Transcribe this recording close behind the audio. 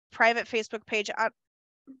private Facebook page on,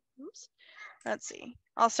 oops, let's see,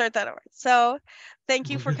 I'll start that over. So thank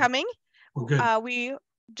you for coming. We,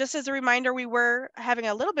 just as a reminder, we were having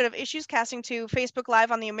a little bit of issues casting to Facebook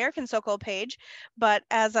Live on the American Sokol page, but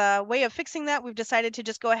as a way of fixing that, we've decided to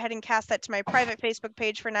just go ahead and cast that to my private Facebook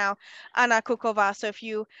page for now, Anna Kukova. So if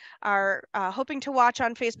you are hoping to watch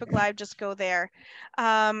on Facebook Live, just go there.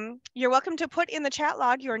 You're welcome to put in the chat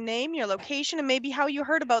log your name, your location, and maybe how you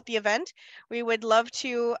heard about the event. We would love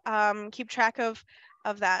to keep track of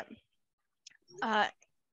that.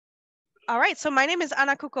 All right, so my name is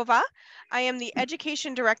Anna Kukova. I am the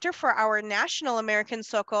education director for our National American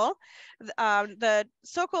Sokol. The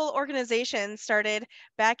Sokol organization started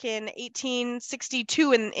back in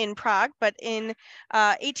 1862 in Prague, but in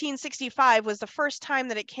 1865 was the first time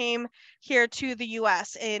that it came here to the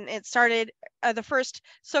U.S. And it started, the first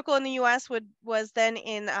Sokol in the U.S. was then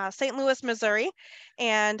in St. Louis, Missouri.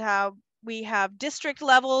 And we have district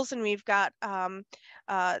levels, and we've got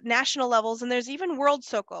national levels, and there's even World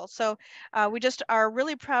Sokol. So we just are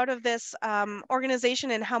really proud of this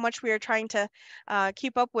organization and how much we are trying to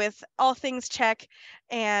keep up with all things Czech.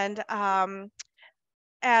 And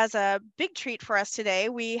as a big treat for us today,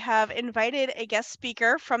 we have invited a guest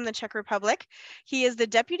speaker from the Czech Republic. He is the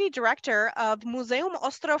deputy director of Muzeum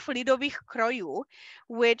Ostrov Lidových Krojů,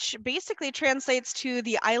 which basically translates to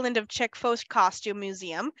the Island of Czech Folk Costume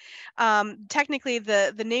Museum. Technically,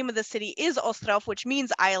 the name of the city is Ostrov, which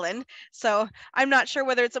means island. So I'm not sure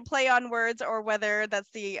whether it's a play on words or whether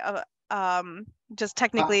that's the just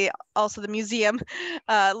technically also the museum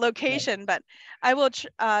location. But I will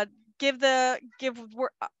give the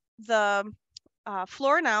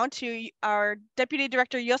floor now to our deputy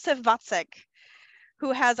director Josek Vacek,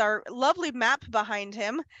 who has our lovely map behind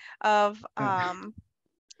him of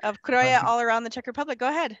Kroje all around the Czech Republic. Go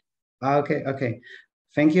ahead. Okay.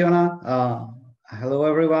 Thank you, Anna. Hello,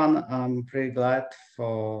 everyone. I'm pretty glad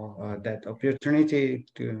for that opportunity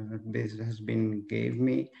this has been gave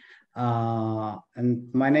me. And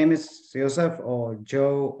my name is Josef, or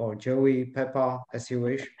Joe, or Joey, Peppa, as you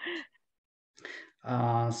wish.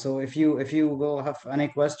 So if you will have any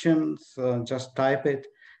questions, just type it.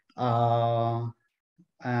 And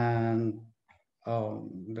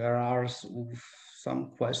there are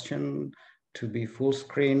some questions to be full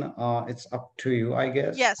screen. It's up to you, I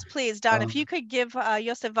guess. Yes, please, Don. If you could give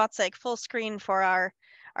Josef Vacek full screen for our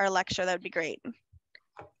lecture, that would be great.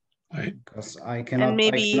 Because I cannot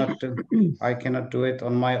do it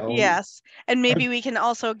on my own. Yes, and maybe we can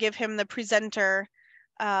also give him the presenter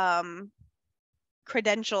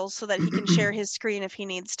credentials so that he can share his screen if he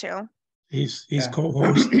needs to. He's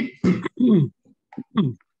co-host. And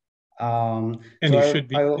so he should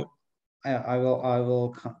be. I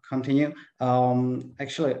will continue.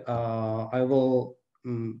 Actually, I will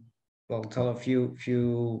tell a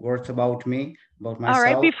few words about me, about myself. All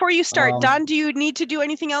right. Before you start, Don, do you need to do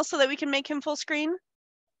anything else so that we can make him full screen?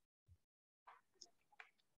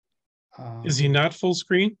 Is he not full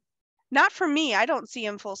screen? Not for me. I don't see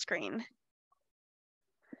him full screen.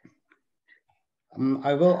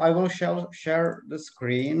 I will share the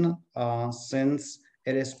screen since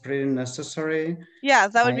it is pretty necessary. Yeah,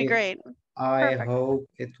 that would be great. I hope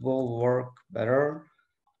it will work better.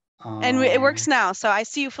 And it works now, so I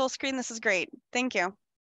see you full screen. This is great. Thank you.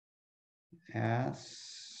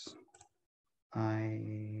 Yes,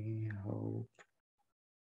 I hope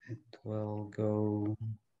it will go.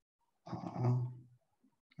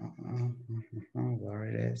 Where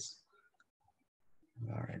it is.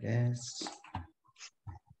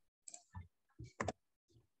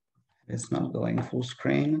 It's not going full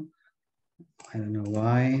screen. I don't know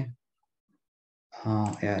why.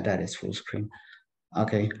 Yeah, that is full screen.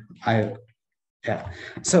 Okay,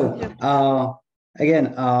 So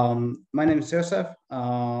again, my name is Josef.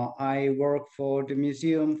 I work for the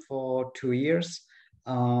museum for 2 years,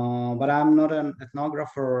 but I'm not an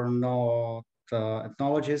ethnographer, not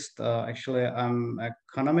ethnologist. Actually, I'm an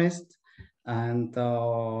economist. And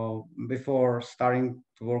before starting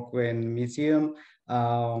to work in museum,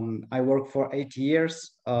 I worked for 8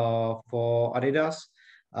 years for Adidas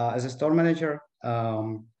as a store manager.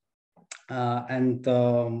 And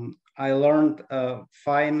I learned a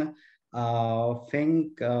fine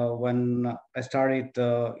thing when I started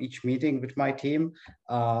each meeting with my team.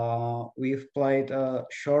 We've played a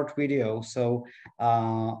short video, so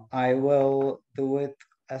I will do it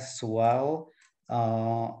as well.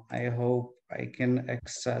 I hope I can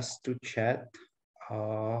access to chat.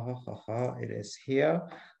 It is here.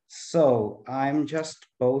 So I'm just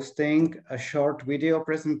posting a short video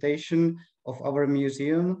presentation of our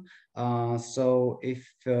museum. So if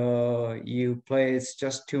you play, it's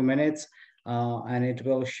just 2 minutes. and it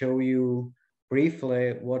will show you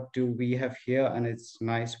briefly what do we have here, and it's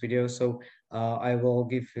nice video. So I will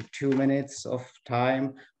give you 2 minutes of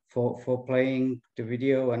time for playing the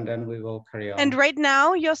video, and then we will carry on. And right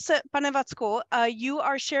now, Josek, pane Vacku, you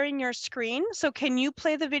are sharing your screen. So can you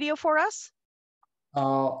play the video for us?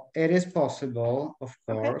 It is possible, of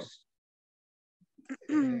course.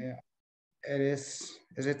 Okay. It is.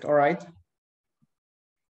 Is it all right?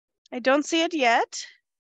 I don't see it yet.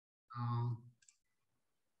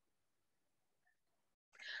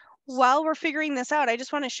 While we're figuring this out, I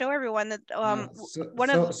just want to show everyone that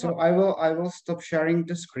so I will stop sharing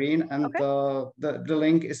the screen, and the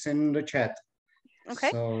link is in the chat.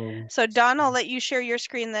 Okay. So Don, I'll let you share your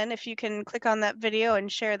screen then, if you can click on that video and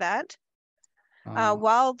share that.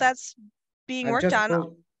 While that's being worked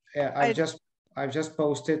on, I've just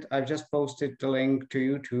posted the link to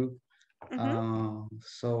YouTube.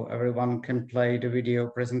 So everyone can play the video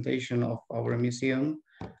presentation of our museum.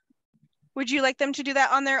 Would you like them to do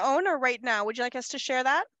that on their own or right now? Would you like us to share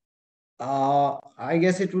that? I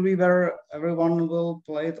guess it will be better. Everyone will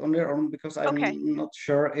play it on their own, because I'm not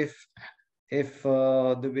sure if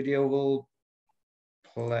the video will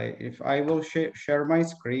play. If I will share my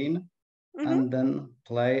screen and then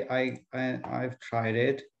play, I've tried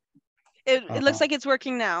it. It looks like it's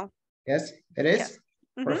working now. Yes, it is. Yes.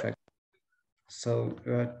 Perfect. So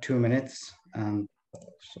 2 minutes, and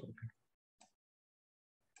so.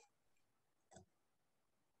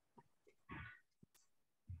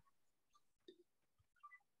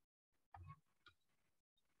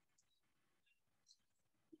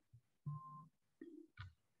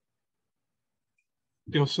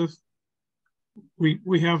 Joseph,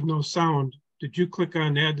 we have no sound. Did you click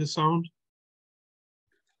on add the sound?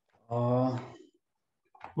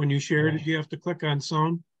 When you shared it, you have to click on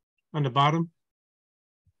sound on the bottom.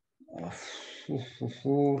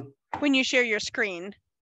 When you share your screen,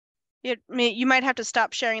 you might have to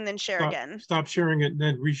stop sharing, then share again. Stop sharing it and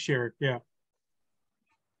then reshare it. Yeah.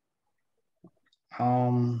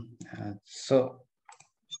 So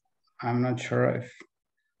I'm not sure if.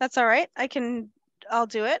 That's all right. I'll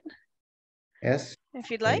do it. Yes.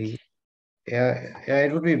 If you'd like. Yeah,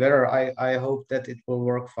 it would be better. I hope that it will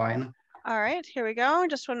work fine. All right, here we go.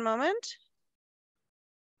 Just one moment.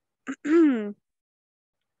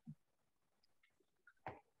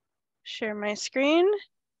 Share my screen.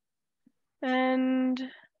 And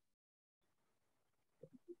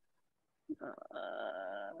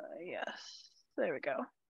yes, there we go.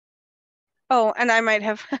 Oh, and I might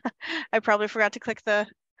have, I probably forgot to click the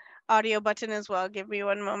audio button as well. Give me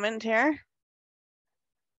one moment here.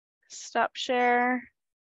 Stop share.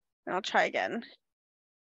 And I'll try again.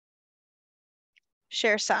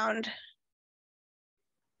 Share sound.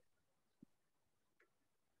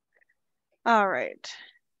 All right.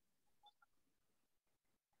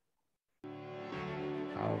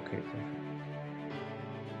 Okay, perfect.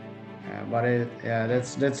 Yeah, but I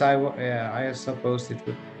suppose it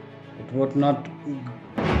would not.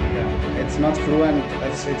 Yeah, it's not fluent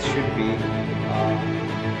as it should be.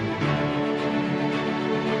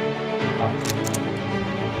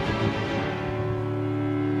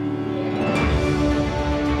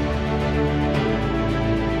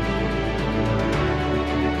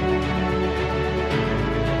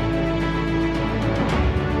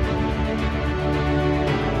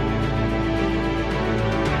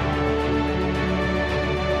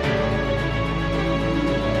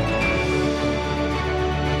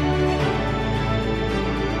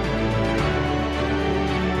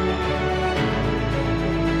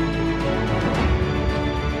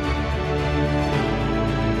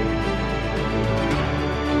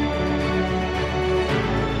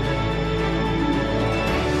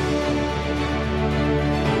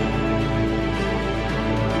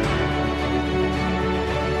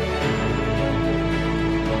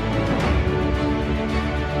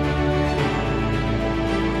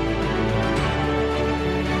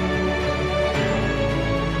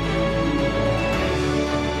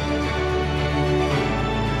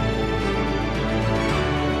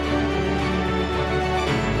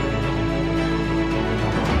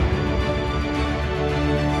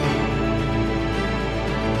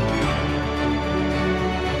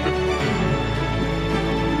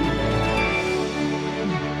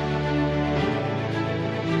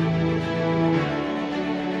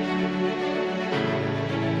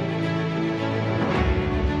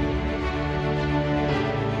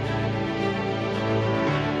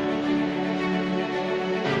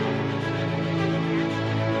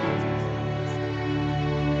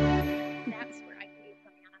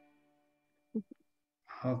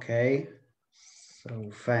 Okay,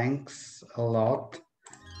 so thanks a lot.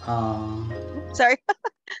 Sorry.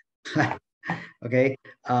 Okay.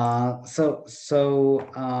 I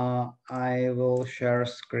will share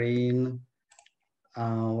screen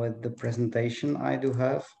with the presentation I do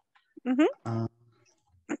have. Mm-hmm.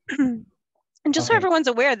 And just so Okay. everyone's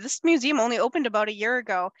aware, this museum only opened about a year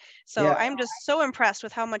ago. So Yeah. I'm just so impressed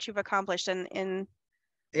with how much you've accomplished in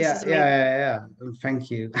this Yeah, is amazing. yeah.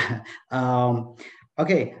 Thank you.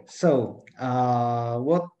 Okay, so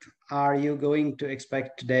what are you going to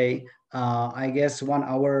expect today? I guess 1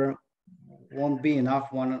 hour won't be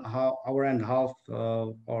enough, hour and a half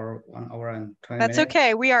or 1 hour and 20 That's minutes.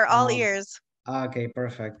 okay. We are all ears. Okay,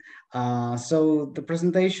 perfect. So the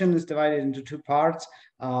presentation is divided into 2 parts.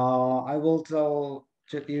 I will tell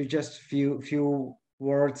you just few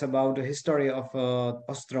words about the history of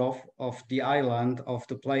Ostrov, of the island, of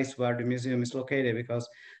the place where the museum is located, because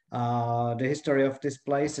the history of this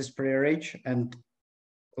place is pretty rich and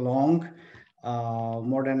long,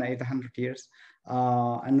 more than 800 years.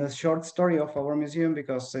 And the short story of our museum,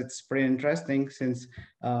 because it's pretty interesting, since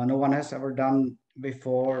no one has ever done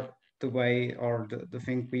before the way or the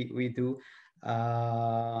thing we do.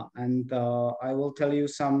 And I will tell you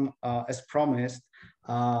some, as promised,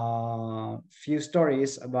 few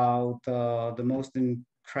stories about the most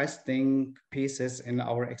interesting pieces in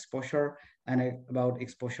our exposure and about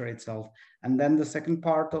exposure itself. And then the second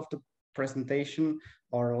part of the presentation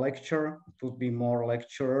or lecture, it would be more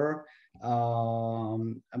lecturer,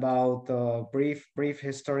 about brief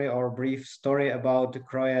history or brief story about the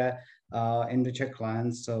Krojů in the Czech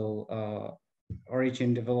land. So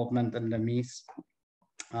origin, development, and Demise.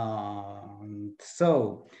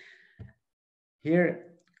 So here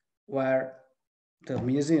where the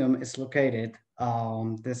museum is located,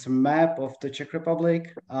 there's a map of the Czech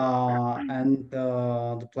Republic, and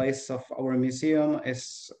the place of our museum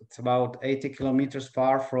it's about 80 kilometers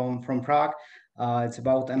far from Prague. It's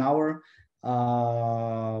about an hour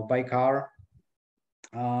by car.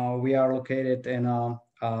 We are located in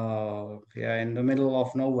in the middle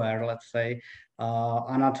of nowhere, let's say.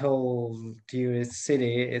 Anatol tourist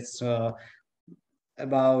city. It's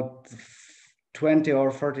about 20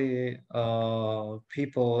 or 30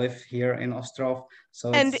 people live here in Ostrov.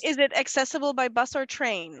 So And is it accessible by bus or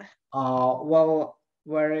train? well,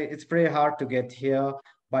 where it's pretty hard to get here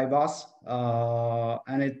by bus,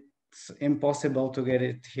 and it's impossible to get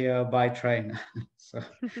it here by train.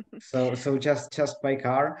 so just by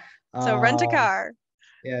car. So rent a car.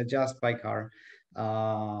 Yeah, just by car.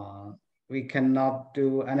 We cannot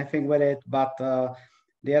do anything with it, but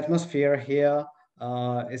the atmosphere here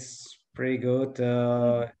is pretty good,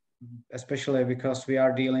 especially because we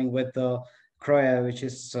are dealing with the Krojů, which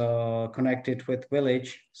is connected with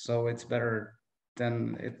village, so it's better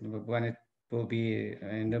than when it will be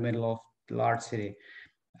in the middle of the large city.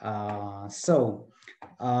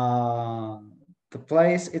 The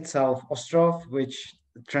place itself, Ostrov, which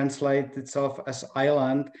translates itself as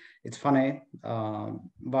island, it's funny,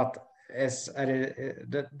 but it's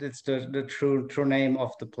the true name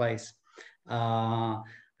of the place.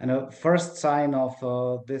 And the first sign of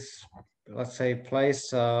this, let's say,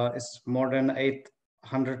 place is more than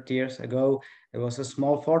 800 years ago. It was a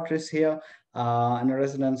small fortress here and a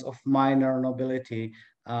residence of minor nobility.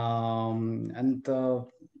 And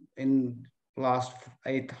in last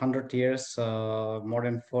 800 years, more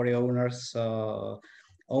than 40 owners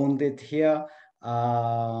owned it here.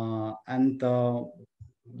 And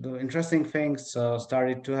the interesting things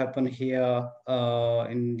started to happen here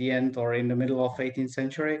in the end or in the middle of 18th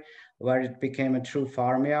century, where it became a true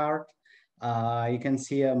farmyard. You can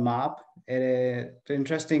see a map. The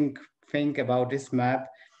interesting thing about this map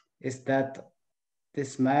is that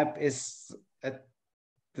this map is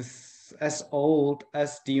as old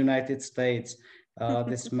as the United States.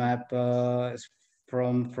 This map is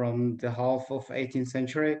from the half of 18th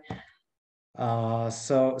century.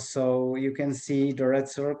 So you can see the red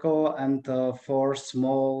circle and 4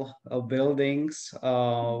 small buildings,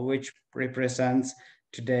 which represents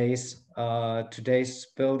today's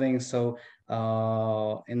building. So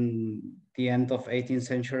in the end of 18th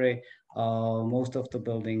century, most of the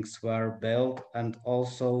buildings were built, and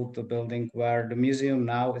also the building where the museum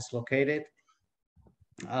now is located.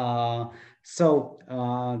 Our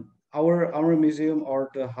museum, or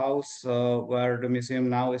the house where the museum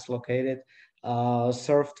now is located,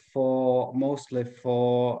 served mostly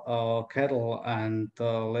for cattle and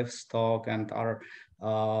livestock and other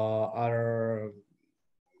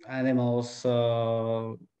animals,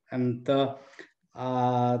 and the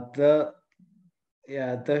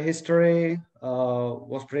history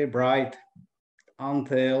was pretty bright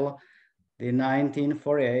until the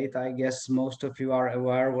 1948. I guess most of you are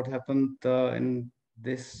aware what happened in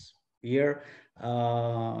this year.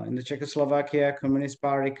 In the Czechoslovakia, Communist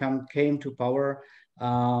Party came to power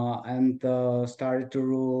and started to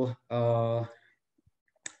rule.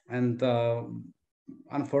 And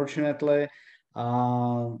unfortunately,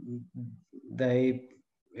 they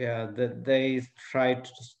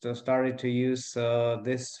started to use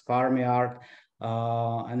this farmyard,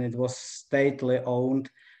 and it was stately owned.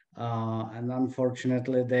 And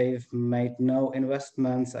unfortunately, they've made no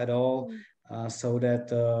investments at all, so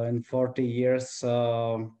that in 40 years,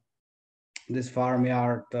 this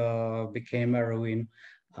farmyard became a ruin.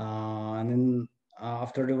 And then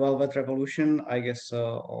after the Velvet Revolution, I guess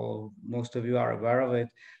most of you are aware of it.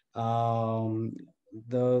 In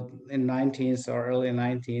 19th or early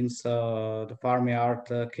 19th, the farmyard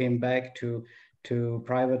came back to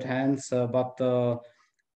private hands, but the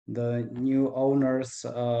new owners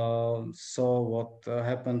saw what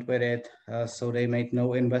happened with it, so they made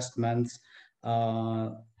no investments.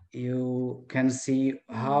 You can see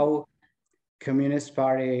how Communist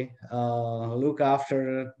Party look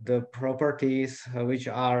after the properties which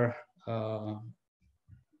are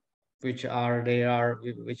they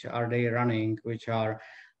running, which are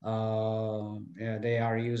they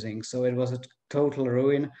are using. So it was a total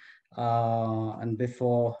ruin. And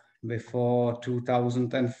before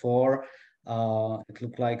 2004, it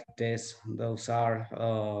looked like this. Those are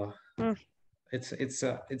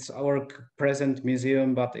it's our present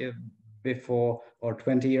museum, but before or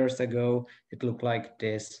 20 years ago, it looked like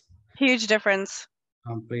this. Huge difference.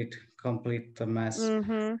 Complete mess.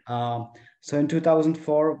 So in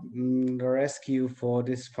 2004, the rescue for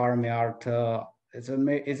this farmyard, it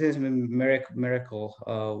is a miracle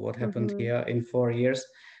what happened here in 4 years,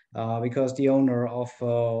 because the owner of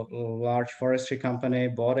a large forestry company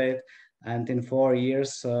bought it, and in 4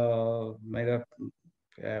 years made a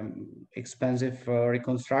expensive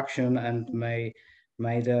reconstruction and made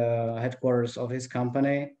headquarters of his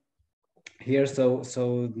company here. So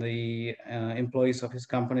the employees of his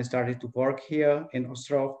company started to work here in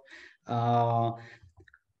Ostrov.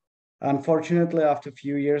 Unfortunately, after a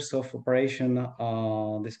few years of operation,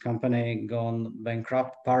 this company gone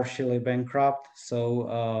bankrupt, partially bankrupt.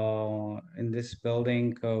 So in this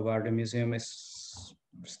building where the museum is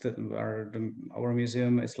our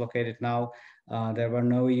museum is located now, there were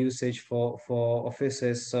no usage for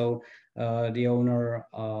offices. So the owner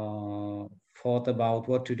thought about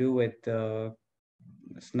what to do with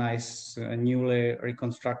this nice newly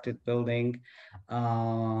reconstructed building.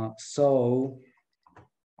 So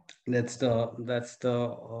that's the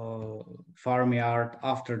farmyard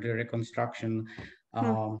after the reconstruction.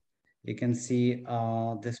 You can see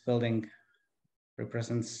this building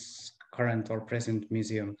represents current or present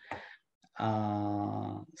museum.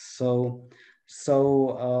 So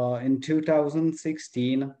in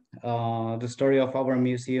 2016, the story of our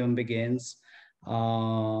museum begins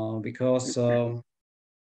because the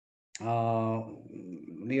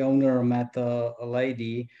owner met a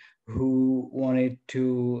lady who wanted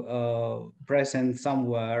to present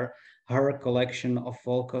somewhere her collection of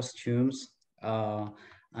fall costumes.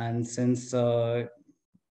 And since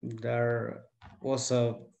there was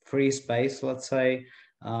a free space, let's say,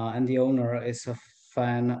 and the owner is a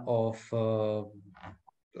fan of,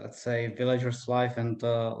 let's say, villagers' life and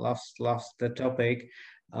loves the topic,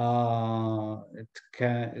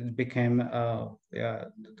 it became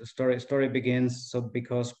the story begins. So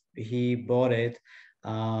because he bought it,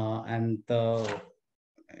 and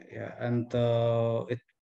it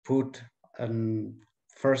put a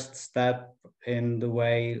first step in the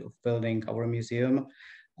way of building our museum.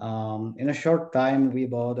 In a short time, we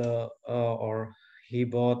bought he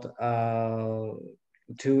bought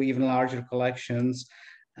 2 even larger collections,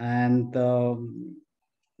 and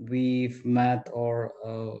we've met or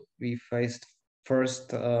we faced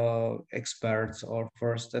first experts or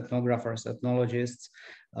first ethnographers, ethnologists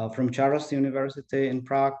from Charles University in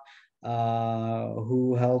Prague,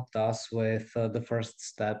 who helped us with the first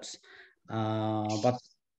steps. But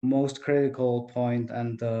most critical point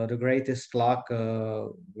and the greatest luck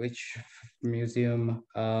which museum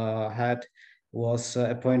had was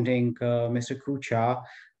appointing Mr. Kucha,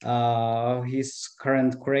 his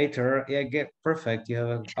current curator. Yeah, perfect.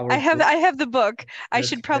 You have I have the book. I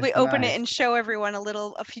should probably open it and show everyone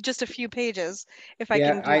just a few pages if I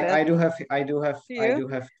can do this. I do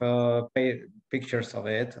have pictures of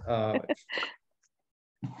it.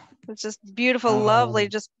 It's just beautiful, lovely,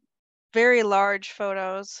 just very large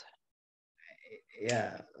photos.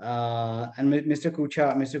 Yeah, and Mr.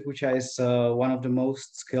 Kucha is one of the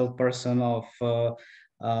most skilled person of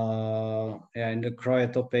in the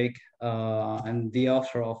Krojů topic, and the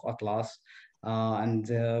author of Atlas. and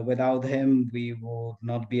without him, we would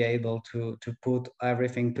not be able to put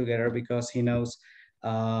everything together, because he knows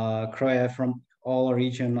Kroje from all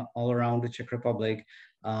region, all around the Czech Republic,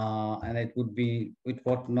 and it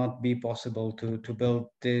would not be possible to build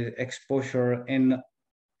the exposure in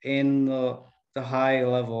the high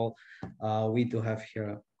level we do have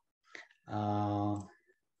here.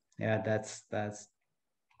 Yeah, that's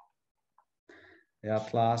yeah.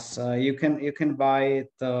 Plus, you can buy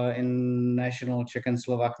it in National Czech and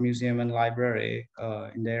Slovak Museum and Library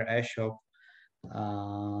in their e-shop.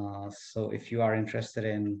 So if you are interested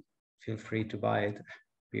in, feel free to buy it.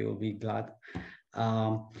 We will be glad.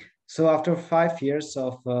 So after 5 years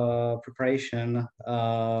of preparation,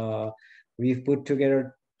 we've put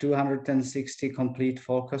together 260 complete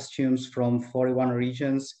fall costumes from 41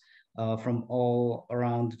 regions from all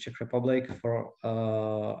around the Czech Republic.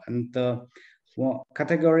 And one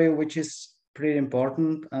category which is pretty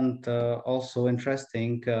important and also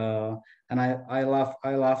interesting, and I love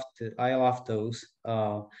those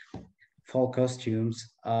fall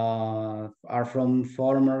costumes are from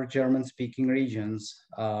former German-speaking regions.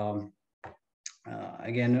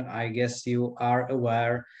 Again, I guess you are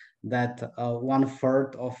aware that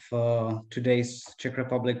 1/3 of today's Czech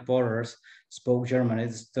Republic voters spoke German.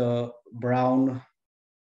 It's the brown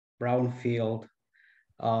field.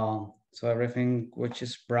 So everything which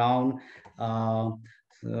is brown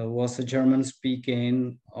was a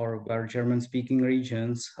German-speaking or were German-speaking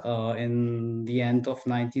regions in the end of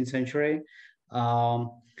 19th century.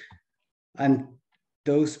 And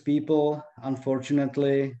those people,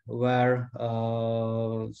 unfortunately,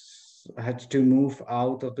 had to move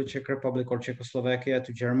out of the Czech Republic or Czechoslovakia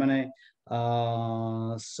to Germany.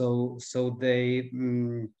 So they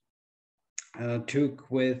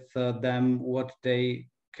took with them what they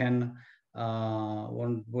can,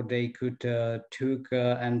 what they could took,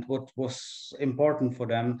 and what was important for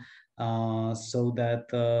them, so that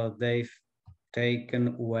they've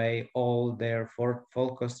taken away all their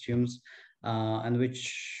fall costumes, and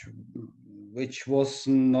which was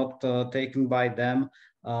not taken by them.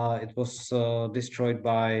 It was destroyed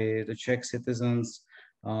by the Czech citizens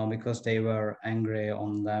because they were angry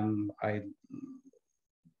on them.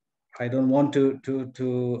 I don't want to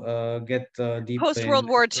get deep Post World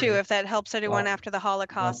War II, if that helps anyone, Well, after the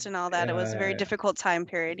Holocaust and all that. It was a very difficult time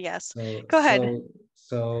period. Yes. So, Go ahead.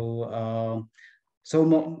 So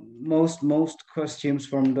most costumes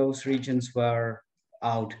from those regions were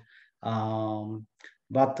out,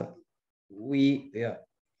 but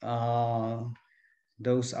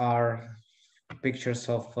those are pictures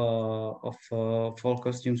of fall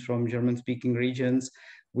costumes from German-speaking regions.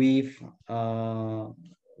 We've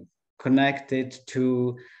connected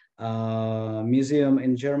to a museum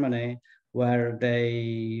in Germany where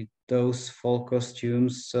those fall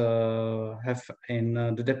costumes have in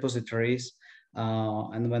the depositories,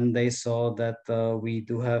 and when they saw that we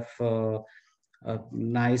do have a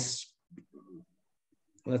nice,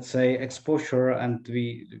 let's say, exposure, and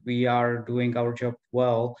we are doing our job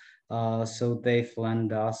well, so they've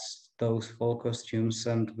lent us those fall costumes,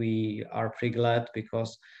 and we are pretty glad,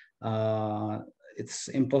 because it's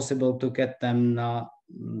impossible to get them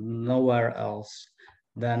nowhere else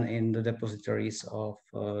than in the depositories of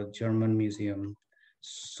German Museum,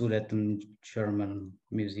 Sudeten German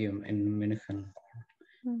Museum in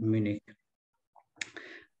Munich.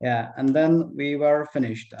 Yeah, and then we were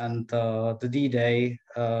finished, and the D-Day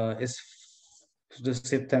is the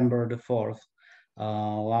September the 4th.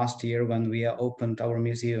 Last year, when we opened our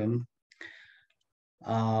museum,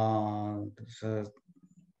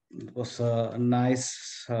 it was a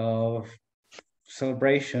nice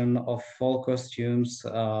celebration of fall costumes.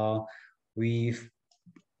 We've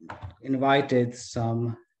invited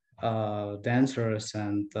some dancers,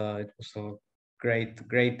 and it was a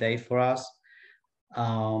great day for us.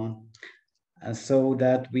 And so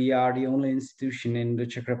that we are the only institution in the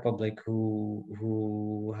Czech Republic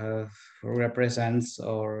who represents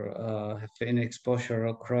or have an exposure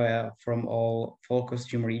of Kroje from all fall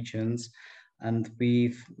costume regions. And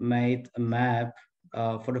we've made a map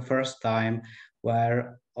for the first time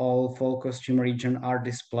where all fall costume regions are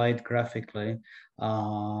displayed graphically.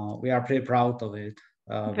 We are pretty proud of it.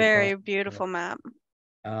 Very beautiful map.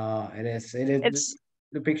 It is.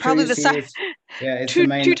 The picture probably you the see size. is, yeah, it's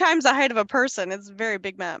two times the height of a person. It's a very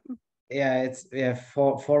big map. Yeah, it's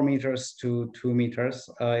 4 meters to 2 meters.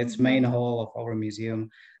 It's main hall of our museum,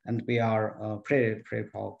 and we are pretty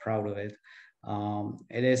proud of it.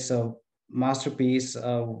 It is a masterpiece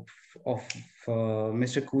of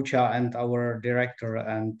Mr. Kucha and our director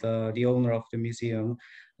and the owner of the museum,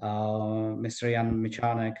 Mr. Jan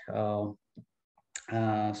Michanek.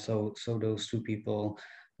 So those two people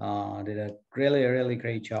did a really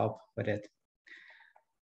great job with it.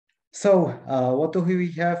 So what do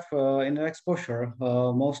we have in the exposure?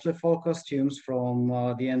 Mostly folk costumes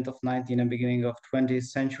from the end of 19th and beginning of 20th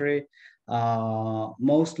century.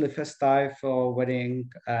 Mostly festive wedding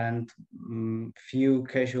and few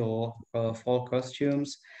casual folk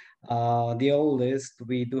costumes. The oldest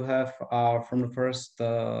we do have are from the first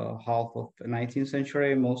half of the 19th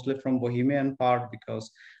century, mostly from Bohemian part, because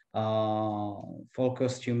folk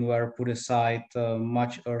costumes were put aside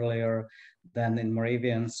much earlier than in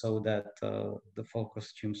Moravian, so that the folk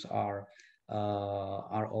costumes are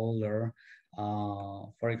older.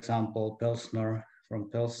 For example, Pilsner from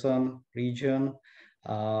Pilsen region.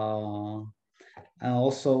 And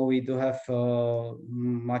also we do have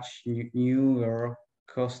much newer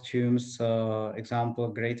costumes.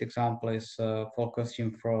 Great example is folk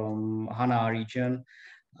costume from Hana region.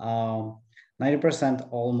 90%,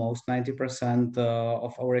 almost 90%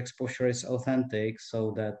 of our exposure is authentic,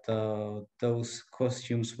 so that those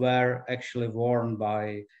costumes were actually worn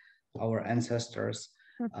by our ancestors.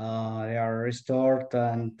 They are restored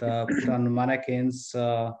and put on mannequins,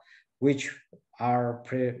 which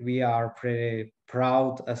we are pretty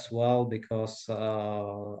proud as well, because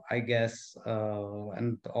I guess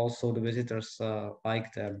and also the visitors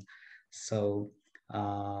like them. So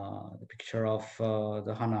the picture of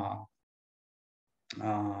the Hana,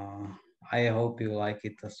 I hope you like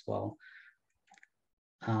it as well.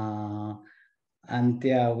 And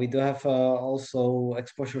yeah, we do have also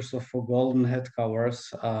exposures of golden head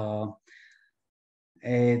covers.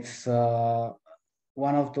 It's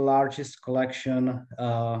one of the largest collection,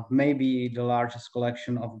 maybe the largest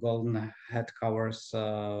collection of golden head covers,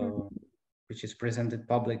 which is presented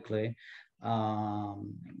publicly.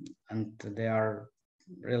 And they are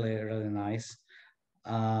really nice.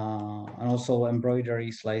 And also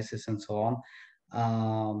embroideries, laces, and so on.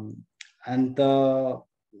 And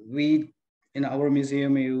we, in our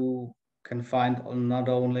museum, you can find not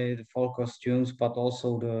only the folk costumes, but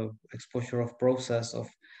also the exposure of process of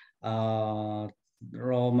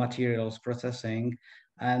raw materials processing,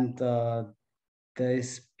 and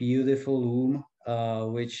this beautiful loom,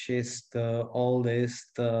 which is the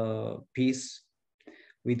oldest piece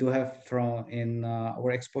we do have from in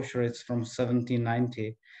our exposure. It's from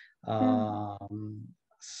 1790.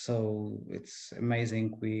 So it's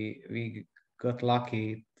amazing. We got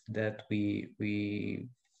lucky that we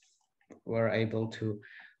were able to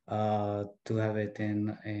have it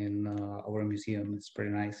in our museum. It's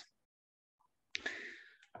pretty nice.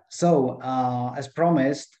 So as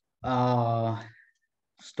promised,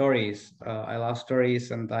 stories. I love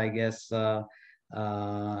stories, and I guess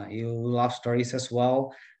you love stories as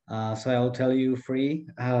well. So I'll tell you three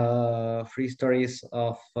stories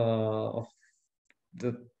of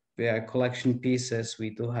the collection pieces we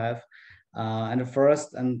do have. And the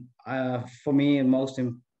first, and for me, most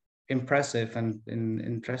impressive and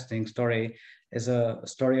interesting story is a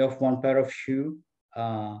story of one pair of shoe.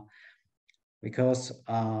 Because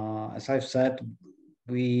as I've said,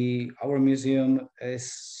 our museum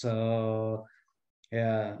is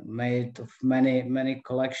made of many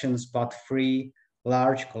collections, but three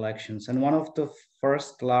large collections. And one of the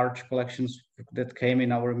first large collections that came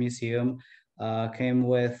in our museum came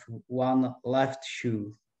with one left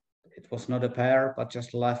shoe. It was not a pair, but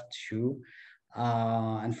just left shoe.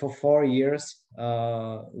 And for 4 years,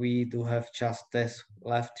 we do have just this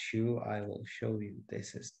left shoe. I will show you.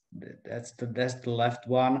 That's the left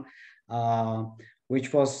one,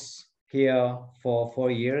 which was here for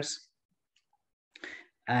 4 years,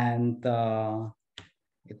 and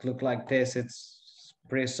it looked like this. It's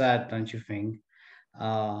pretty sad, don't you think?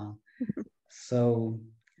 So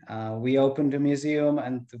we opened the museum,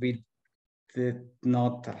 and we did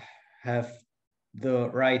not have the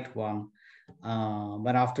right one.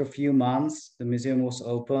 But after a few months, the museum was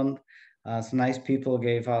opened. Some nice people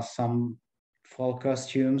gave us some folk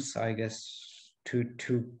costumes, I guess two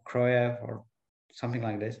Krojů or something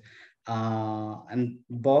like this, and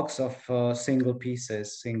box of single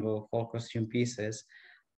folk costume pieces.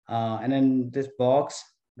 And in this box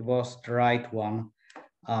was the right one.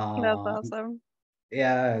 That's awesome.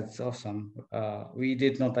 Yeah, it's awesome. We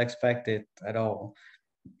did not expect it at all.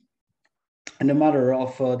 And the mother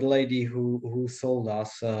of the lady who sold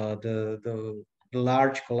us the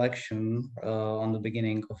large collection on the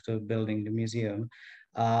beginning of the building the museum,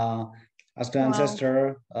 as the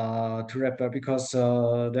ancestor to repair, because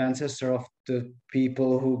the ancestor of the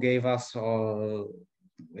people who gave us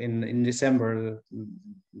in December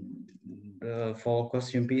the fall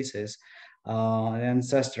costume pieces, the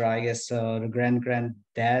ancestor, I guess the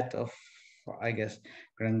granddad of I guess,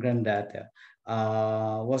 granddad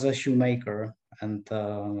was a shoemaker, and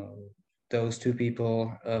those two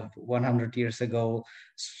people 100 years ago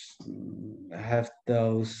have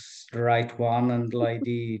those the right one, and the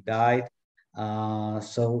lady died.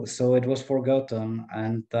 So it was forgotten,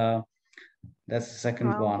 and that's the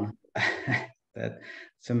second one.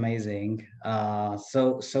 That's amazing.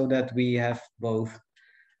 So that we have both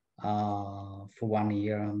for 1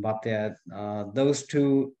 year, but those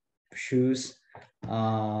two shoes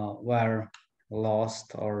were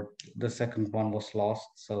lost, or the second one was lost.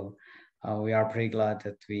 So we are pretty glad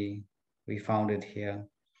that we found it here.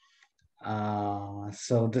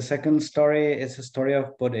 So the second story is a story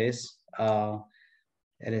of Buddhists.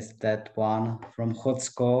 It is that one from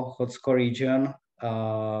Chocsko region.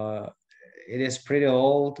 It is pretty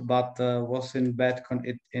old, but was in bad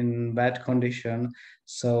condition.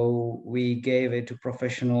 So we gave it to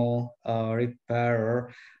professional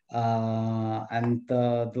repairer, and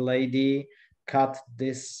the lady cut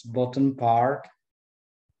this bottom part.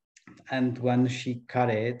 And when she cut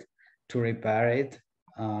it to repair it,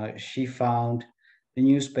 she found the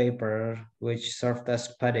newspaper, which served as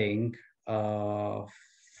padding for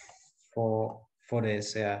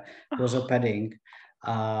this. Yeah, it was a padding.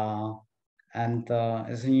 And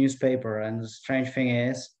it's a newspaper, and the strange thing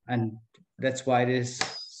is, and that's why it is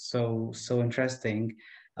so interesting,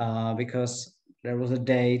 because there was a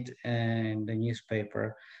date in the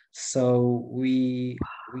newspaper, so we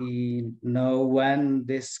know when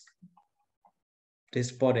this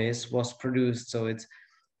bodice was produced. So it's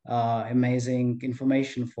amazing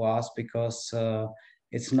information for us, because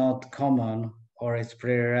it's not common, or it's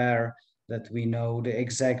pretty rare that we know the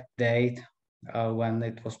exact date when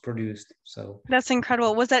it was produced. So that's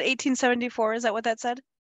incredible. Was that 1874? Is that what that said?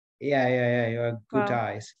 Yeah, you have good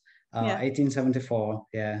eyes. Yeah. 1874,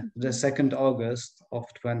 yeah. The 2nd August of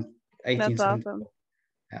 1874. That's awesome.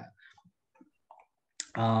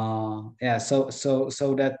 Yeah. So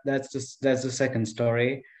that's the second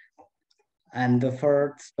story. And the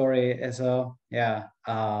third story is it's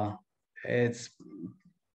a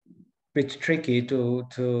bit tricky to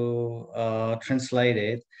translate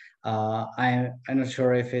it. I'm not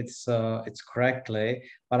sure if it's correctly,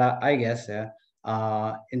 but I guess, yeah.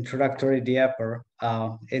 Introductory diaper.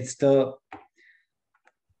 It's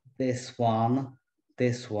this one.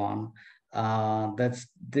 That's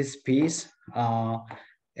this piece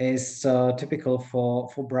is typical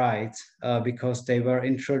for brides, because they were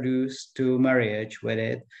introduced to marriage with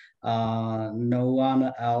it. No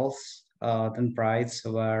one else than brides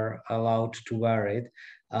were allowed to wear it.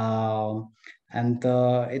 And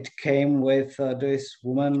it came with this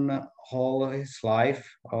woman all his life,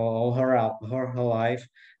 all her life.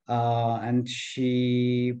 And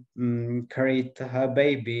she carried her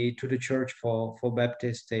baby to the church for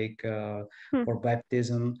baptism.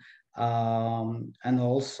 And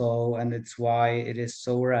it's why it is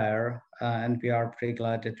so rare, and we are pretty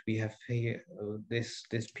glad that we have here this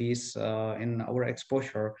piece in our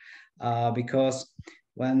exposure, because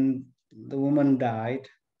when the woman died,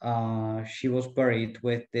 she was buried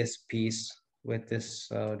with this piece, with this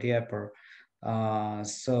diaper.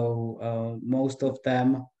 So most of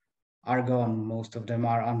them are gone, most of them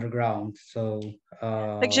are underground. So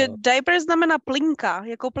takže diaper znamená plinka,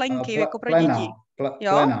 jako plenky, jako pro děti.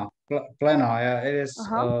 Plena, yeah, it is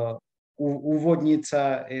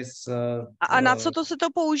úvodnice is a na co to se to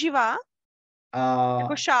používá?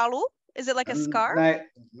 Jako šálu? Is it like a scarf?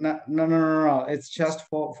 No. It's just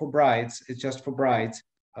for brides. It's just for brides.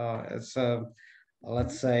 It's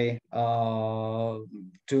let's say to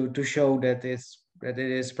show that it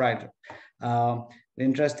is bride. The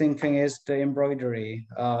interesting thing is the embroidery.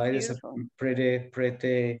 It is a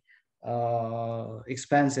pretty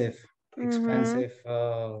expensive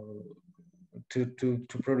to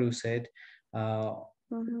produce it.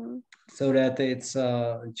 So that it's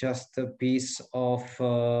just a piece of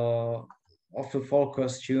the folk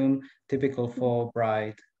costume typical for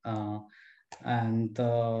bride, and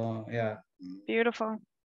yeah. Beautiful.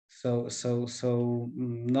 So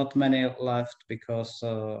not many left, because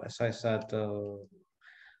as I said,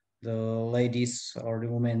 the ladies or the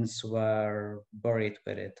women were buried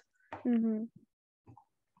with it.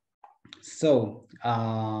 So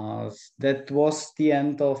that was the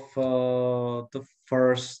end of the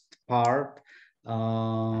first part.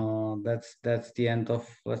 That's the end of,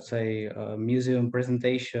 let's say, museum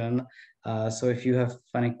presentation. So if you have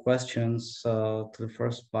any questions to the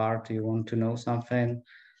first part, you want to know something,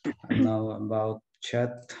 I know about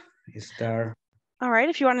chat, is there? All right,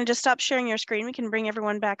 if you want to just stop sharing your screen, we can bring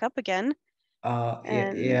everyone back up again.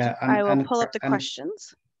 Yeah. I will pull up the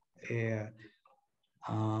questions. Yeah.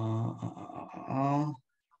 Yeah,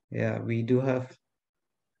 we do have.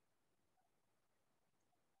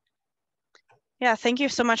 Yeah, thank you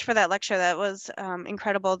so much for that lecture. That was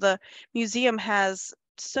incredible. The museum has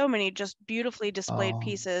so many just beautifully displayed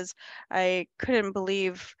pieces. I couldn't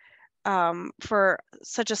believe for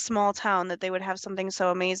such a small town that they would have something so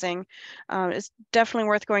amazing. It's definitely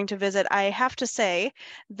worth going to visit. I have to say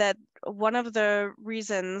that one of the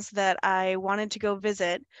reasons that I wanted to go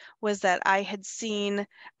visit was that I had seen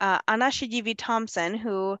Anna Shidivi Thompson,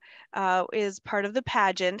 who is part of the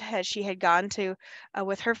pageant. She had gone to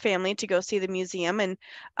with her family to go see the museum in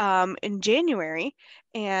January,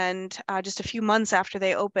 and just a few months after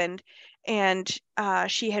they opened. And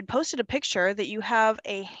she had posted a picture that you have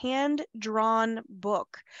a hand-drawn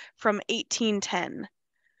book from 1810.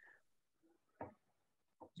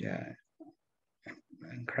 Yeah,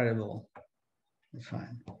 incredible.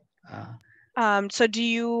 Fine. So do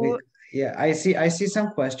you? Yeah, I see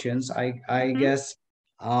some questions. I guess.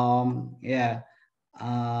 Yeah.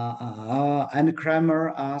 And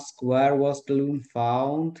Kramer asked, where was the loom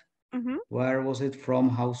found? Where was it from,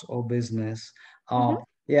 house or business?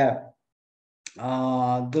 Yeah.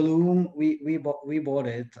 The loom we bought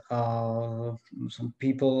it. Some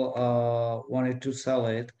people wanted to sell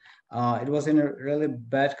it. It was in a really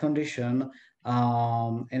bad condition,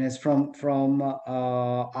 and it's from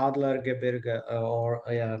Adlergebirge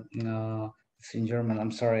it's in German.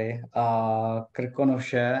 I'm sorry,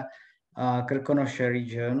 Krkonoše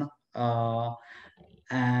region,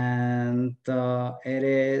 and it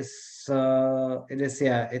is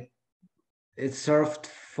yeah it served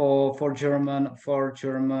for German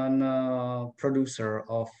producer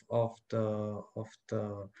of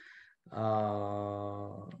the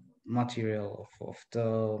material of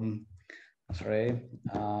the sorry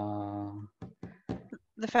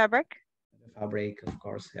The fabric? the fabric, of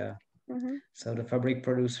course, yeah. So the fabric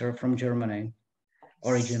producer from Germany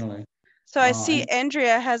originally. So I see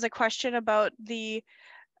Andrea has a question about the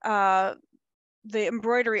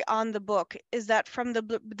embroidery on the book. Is that from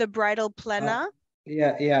the bridal plena?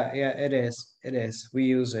 Yeah, it is. We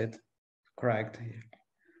use it. Correct.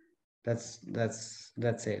 That's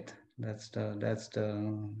it. That's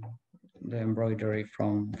the embroidery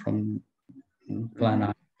from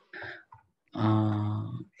plena.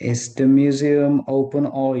 Is the museum open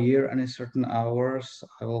all year and in certain hours?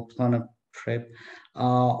 I will plan a trip.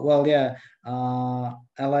 Well, yeah.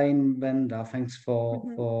 Elaine Benda, thanks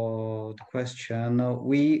for the question.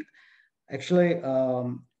 We actually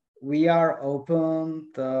we are open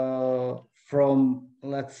from,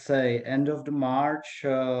 let's say, end of the March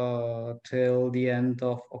till the end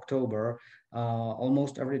of October,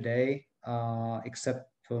 almost every day except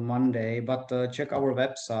for Monday. But check our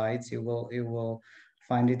websites; you will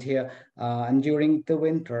find it here. And during the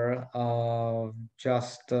winter,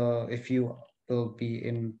 just if you will be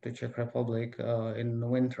in the Czech Republic in the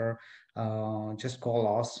winter, just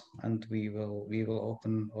call us and we will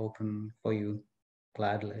open for you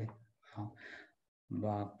gladly.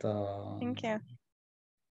 But thank you.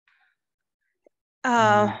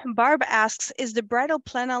 Barb asks, is the bridal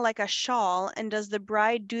plena like a shawl, and does the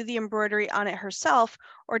bride do the embroidery on it herself,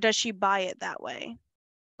 or does she buy it that way?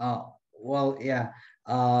 Well, yeah.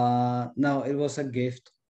 No, it was a gift.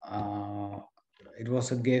 It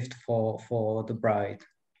was a gift for the bride.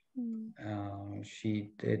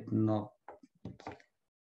 She did not.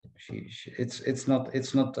 It's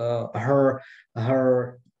not her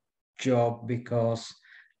job, because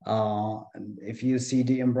if you see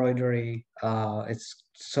the embroidery, it's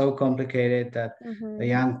so complicated that a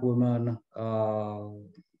young woman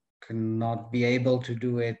cannot be able to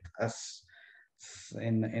do it as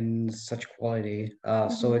in such quality.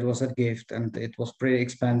 So it was a gift, and it was pretty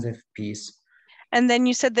expensive piece. And then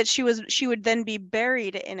you said that she would then be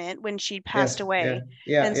buried in it when she passed away.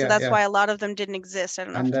 Yeah, and so that's why a lot of them didn't exist. I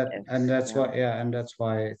don't know. And that's why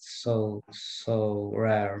it's so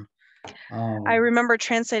rare. I remember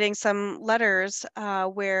translating some letters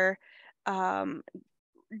where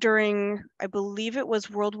during, I believe it was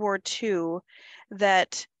World War II,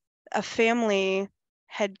 that a family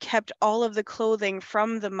had kept all of the clothing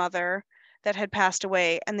from the mother that had passed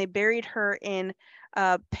away, and they buried her in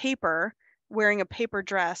paper, wearing a paper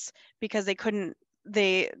dress, because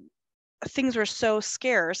things were so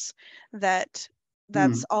scarce that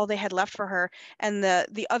that's all they had left for her. And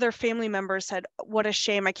the other family members said, what a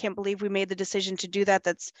shame, I can't believe we made the decision to do that.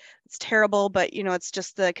 It's terrible, but it's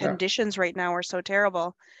just the conditions right now are so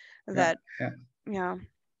terrible that yeah.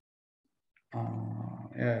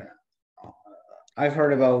 I've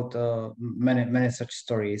heard about many such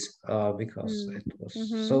stories because it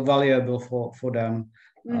was so valuable for them.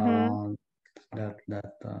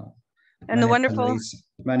 and the wonderful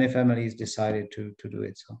many families decided to do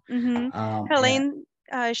it. So Helene,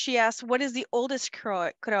 she asked, what is the oldest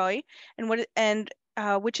Kroj and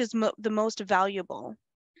which is the most valuable?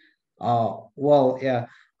 Well, yeah,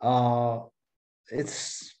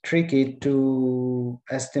 it's tricky to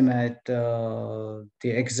estimate the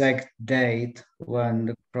exact date when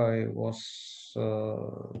the Kroj was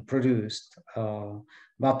produced,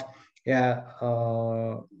 but yeah,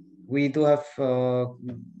 we do have,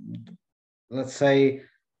 let's say,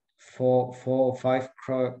 four or five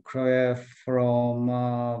Kroje from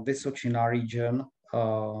Vysočina region.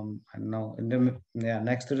 I know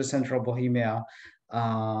next to the central Bohemia,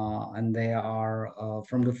 and they are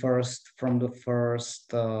from the first half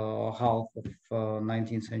of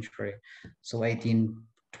 19th century, so 18,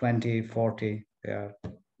 20, 40. Yeah.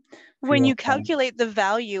 When you calculate the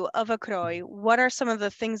value of a Kroj, what are some of the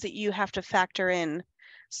things that you have to factor in?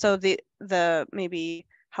 So the maybe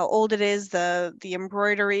how old it is, the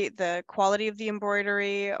embroidery, the quality of the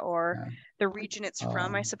embroidery, or the region it's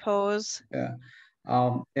from, I suppose. Yeah.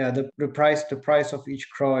 The price of each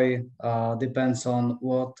Kroj depends on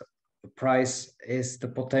what price is the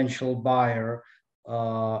potential buyer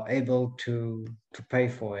able to pay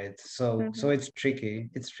for it. So it's tricky.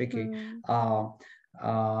 It's tricky.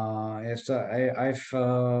 Yes,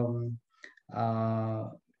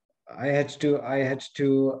 I had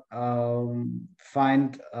to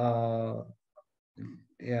find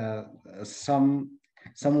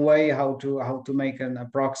some way how to make an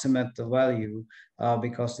approximate value,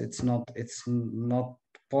 because it's not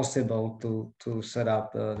possible to set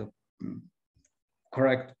up the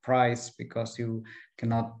correct price, because you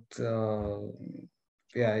cannot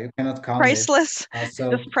you cannot count priceless it.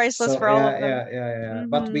 Just priceless for all of them.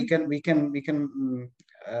 But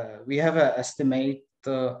we have an estimate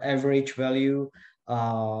average value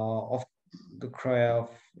of the Kroj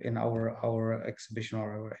in our exhibition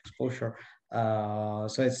or our exposure. So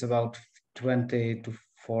it's about 20 to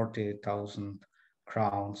 40,000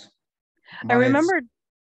 crowns. But I remember.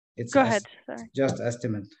 Go ahead. Sorry. Just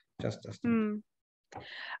estimate.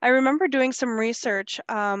 I remember doing some research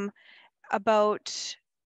about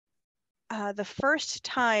the first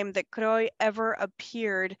time that Kroj ever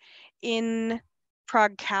appeared in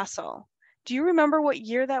Prague Castle. Do you remember what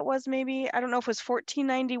year that was? Maybe, I don't know if it was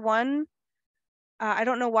 1491. I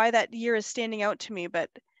don't know why that year is standing out to me, but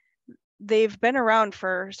they've been around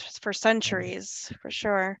for centuries, for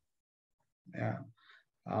sure. Yeah.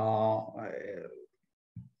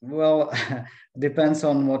 Well, depends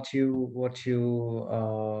on what you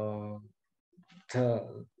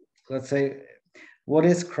let's say, what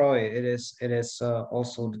is Kroj? It is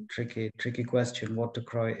also the tricky question what the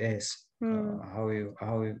Kroj is.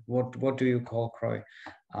 What do you call Kroj?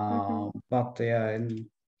 But yeah,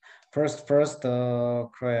 first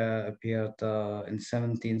Kroj appeared in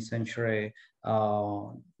 17th century,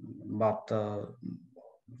 but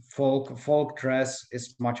folk dress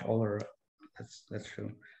is much older. That's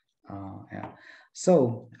true. Yeah.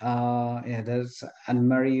 So there's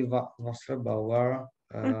Anne-Marie Wasserbauer.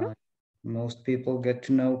 Most people get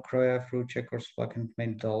to know Kroj through Czechoslovak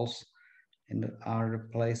handmade dolls, and are the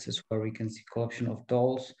places where we can see collection of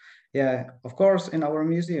dolls. Yeah, of course, in our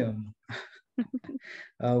museum.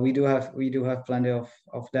 We do have plenty of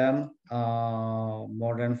them,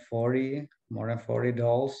 more than 40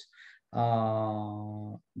 dolls,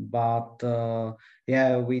 but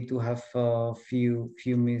yeah, we do have a few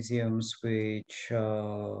museums which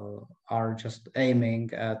are just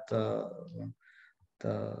aiming at the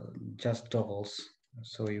just dolls,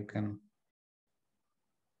 so you can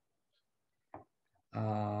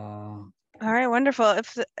all right, wonderful.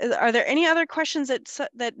 Are there any other questions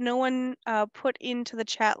that no one put into the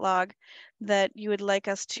chat log that you would like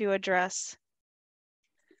us to address?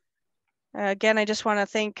 Again, I just want to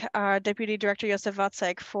thank Deputy Director Josef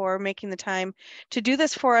Vacek for making the time to do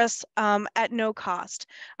this for us at no cost.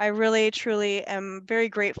 I really, truly am very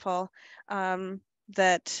grateful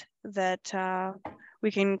that we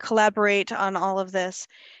can collaborate on all of this,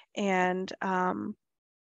 and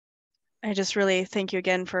I just really thank you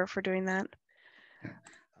again for doing that.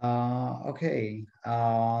 Okay,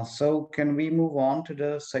 so can we move on to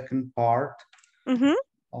the second part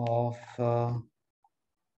of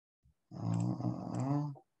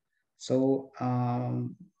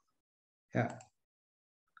yeah,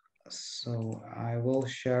 so I will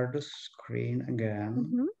share the screen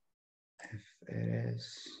again, if it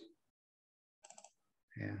is,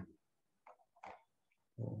 yeah.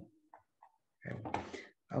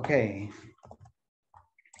 Okay.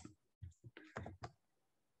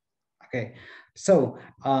 So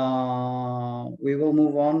we will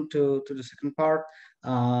move on to the second part.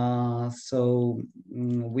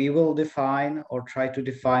 We will define or try to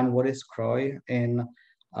define what is Kroj in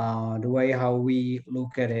the way how we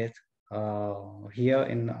look at it here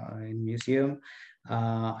in museum,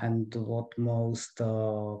 and what most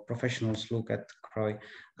professionals look at Kroj,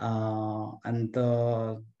 and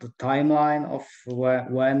the timeline of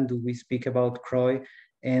when do we speak about Kroj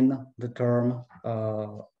in the term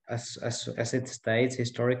as it states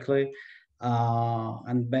historically,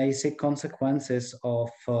 and basic consequences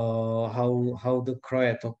of how the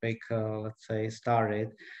Kroja topic, let's say,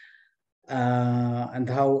 started, and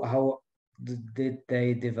how did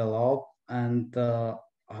they develop, and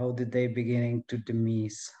how did they beginning to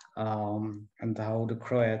demise, and how the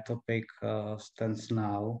Kroja topic stands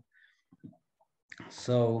now.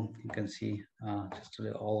 So you can see just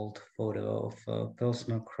the old photo of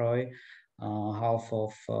Pilsner Kroj, half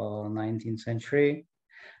of 19th century.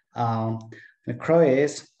 The Kroj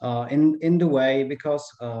is in the way because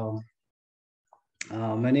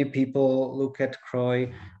many people look at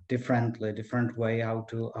Kroj differently, different way how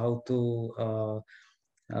to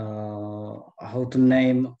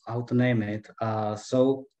name it.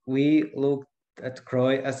 So we look at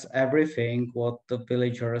Kroj as everything what the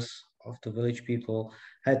villagers of the village people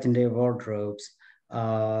had in their wardrobes.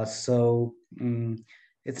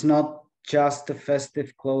 It's not just the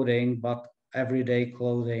festive clothing, but everyday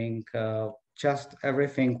clothing, just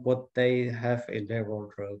everything what they have in their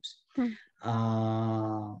wardrobes.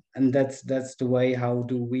 And that's the way how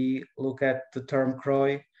do we look at the term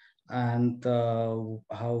Kroj, and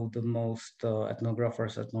how the most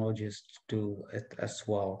ethnographers, ethnologists do it as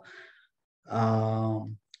well.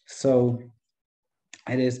 So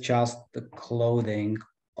it is just the clothing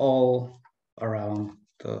all around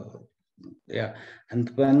the, yeah. And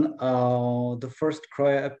when the first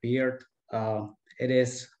Kroj appeared, it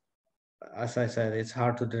is, as I said, it's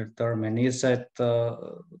hard to determine. You said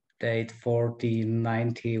date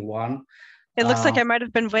 1491. It looks like I might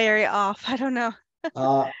have been very off. I don't know.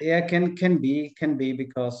 Yeah, can be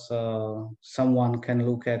because someone can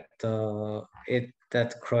look at it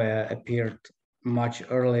that Kroja appeared much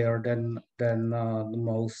earlier than the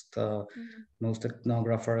most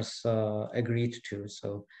ethnographers agreed to.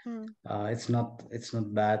 So it's not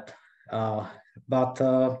bad, but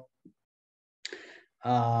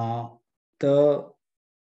the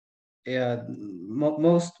yeah,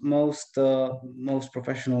 most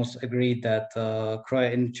professionals agree that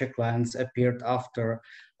Kroja in Czech lands appeared after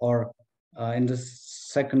or in the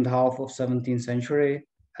second half of 17th century,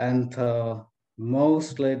 and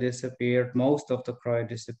mostly disappeared. Most of the Kroja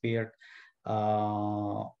disappeared,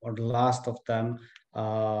 or the last of them,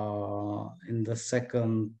 in the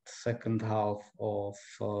second half of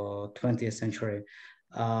 20th century.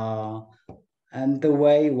 And the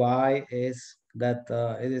way why is that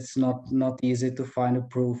it is not easy to find a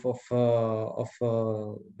proof of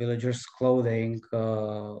villagers' clothing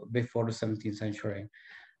before the 17th century.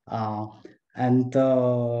 And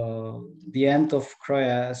the end of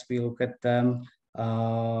Kroja, as we look at them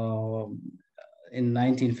in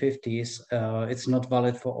 1950s, it's not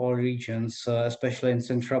valid for all regions, especially in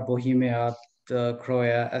Central Bohemia. The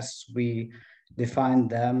Kroja, as we defined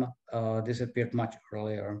them, disappeared much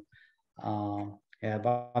earlier. Yeah,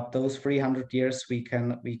 but those 300 years, we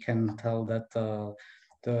can tell that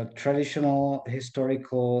the traditional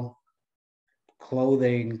historical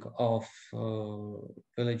clothing of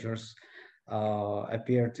villagers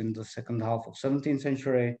appeared in the second half of 17th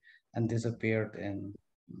century and disappeared in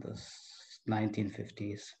the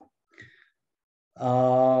 1950s.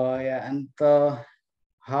 Yeah, and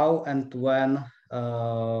how and when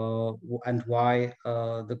and why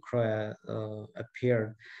the Kroja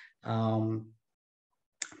appeared.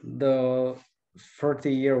 The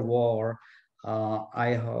 30-year war,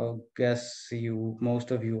 I guess most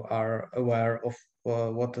of you are aware of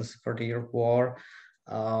what is 30-year war.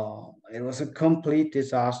 It was a complete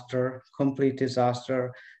disaster,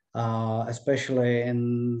 especially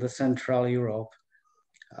in the Central Europe.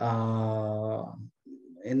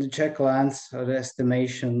 In the Czech lands, the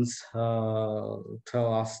estimations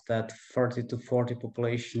tell us that 30 to 40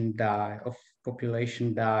 population died.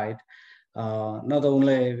 Not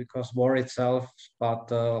only because war itself, but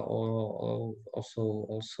also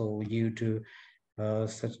due to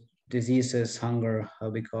such diseases, hunger,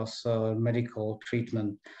 because medical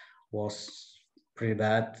treatment was pretty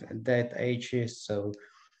bad at that ages. So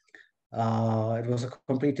it was a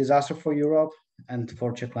complete disaster for Europe and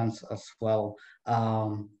for Czech lands as well.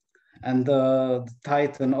 And the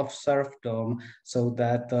titan of serfdom, so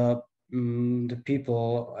that the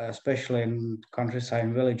people, especially in countryside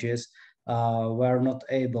and villages, were not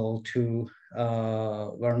able to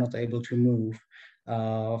move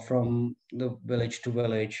from the village to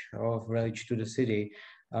village or village to the city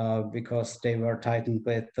because they were tightened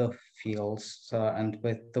with the fields and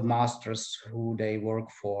with the masters who they work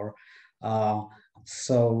for.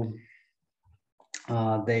 So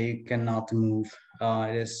they cannot move.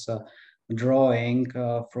 It is a drawing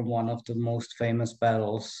from one of the most famous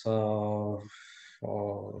battles,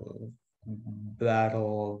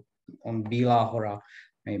 battle on Bílá hora,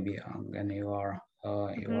 maybe, and you are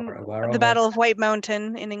aware of the Battle it. of White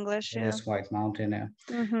Mountain in English. It is White Mountain. Yeah.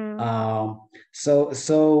 Mm-hmm. So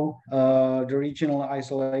the regional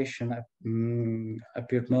isolation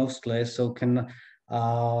appeared mostly. So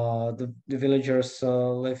the villagers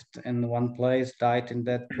lived in one place, died in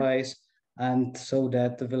that place, and so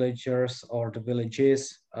that the villagers or the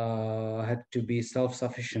villages had to be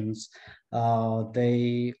self-sufficient.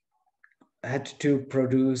 They had to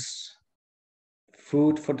produce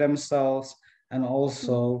food for themselves and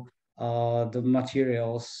also the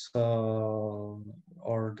materials or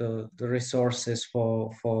the resources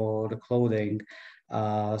for the clothing,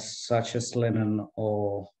 such as linen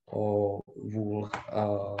or wool.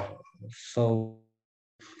 So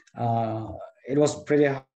it was pretty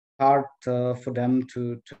hard for them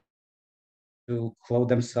to clothe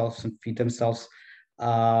themselves and feed themselves.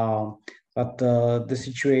 But the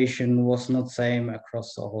situation was not same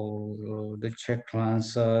across all the Czech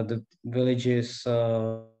lands. The villages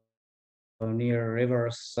near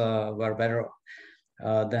rivers were better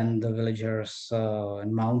than the villagers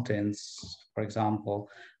in mountains, for example.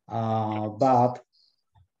 But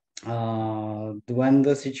when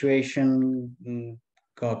the situation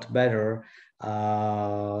got better,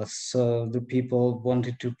 so the people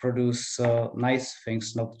wanted to produce nice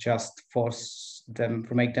things, not just force them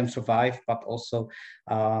to make them survive, but also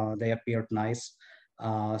they appeared nice.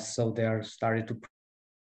 So they are started to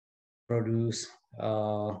produce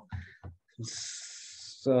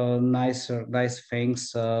nice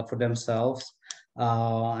things for themselves.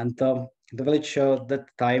 And the village at that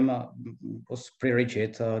time was pretty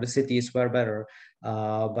rigid. The cities were better,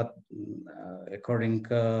 but according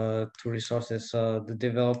to resources, the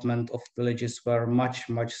development of villages were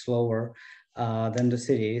much slower than the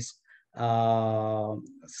cities.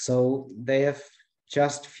 So they have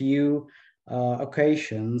just few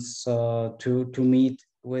occasions to meet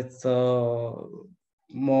with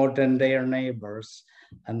more than their neighbors,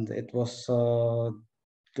 and it was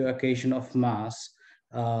the occasion of mass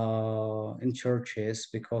in churches,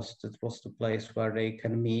 because that was the place where they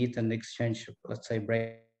can meet and exchange, let's say,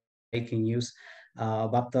 breaking news.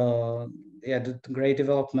 But yeah, the great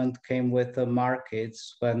development came with the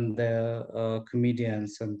markets, when the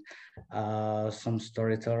comedians and some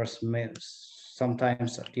storytellers,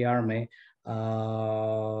 sometimes the army,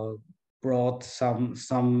 brought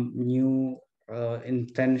some new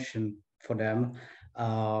intention for them,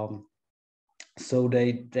 so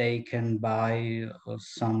they can buy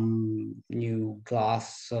some new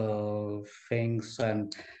glass things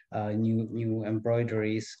and new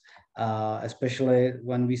embroideries, especially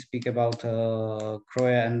when we speak about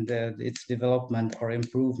Krojů and its development or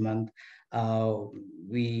improvement.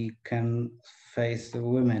 We can face the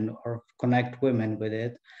women or connect women with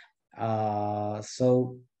it.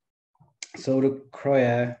 So the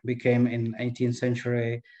Krojů became in 18th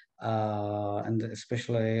century, and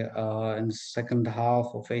especially in the second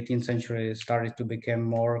half of 18th century, started to become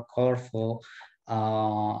more colorful,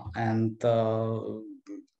 and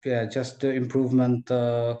yeah, just the improvement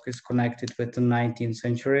is connected with the 19th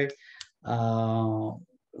century. Well,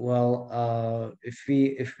 if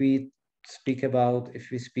we speak about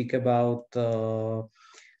the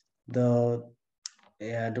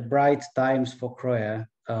bright times for Krojů,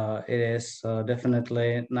 it is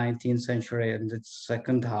definitely 19th century and its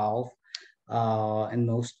second half in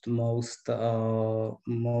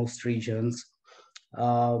most regions,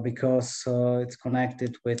 because it's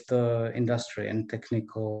connected with industry and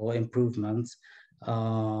technical improvements,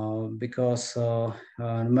 because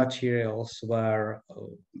materials were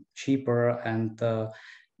cheaper, and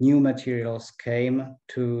new materials came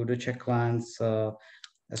to the Czech lands,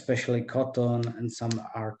 especially cotton and some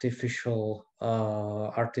artificial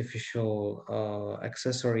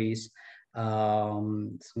accessories,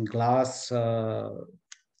 some glass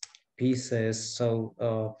pieces. So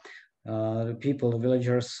the people, the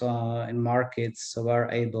villagers in markets were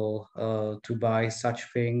able to buy such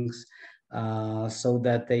things so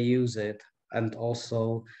that they use it, and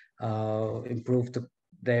also improve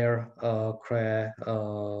their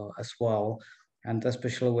Krojů as well. And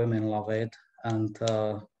especially women love it. And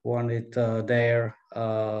wanted their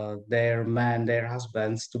men, their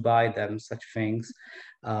husbands to buy them such things.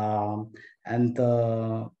 And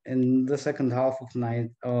in the second half of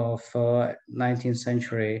 19th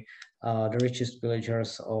century, the richest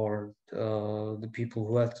villagers or the people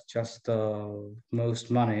who had just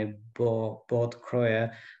most money bought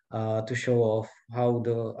kroje to show off how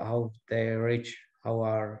they're rich,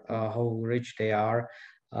 how rich they are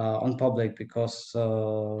on public, because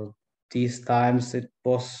these times it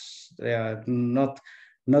was not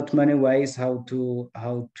many ways how to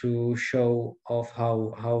show off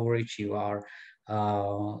how rich you are.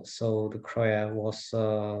 So the kroje was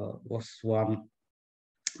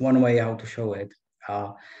one way how to show it.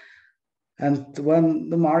 And when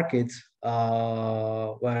the markets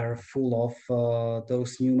were full of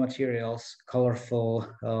those new materials, colorful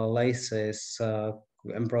laces,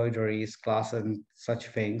 embroideries, glass, and such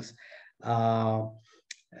things,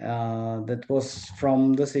 that was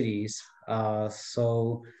from the cities.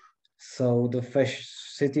 So the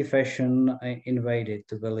city fashion invaded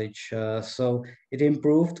the village. So it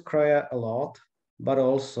improved kroje a lot, but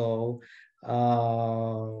also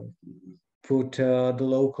put the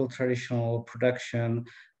local traditional production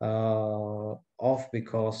off,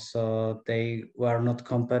 because they were not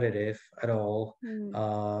competitive at all.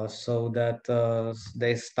 So that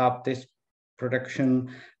they stopped this production,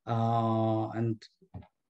 and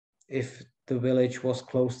if the village was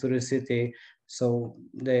close to the city, so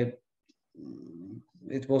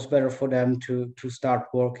it was better for them to start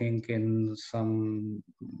working in some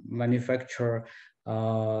manufacture.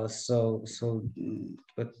 But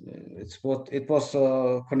it was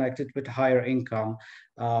connected with higher income.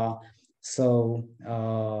 So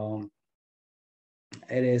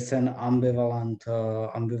it is an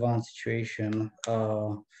ambivalent situation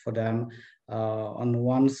for them. On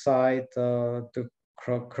one side, the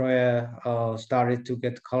kroje started to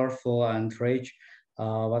get colorful and rich,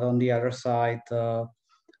 but on the other side,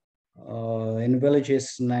 in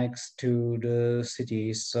villages next to the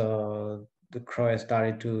cities, the kroje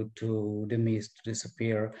started to demise, to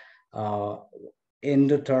disappear. In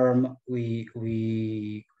the term we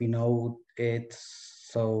know it,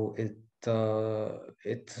 so it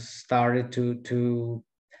started to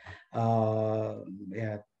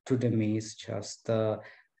demise, just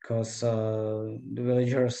because the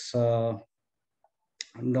villagers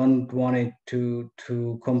don't want it to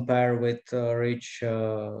compare with rich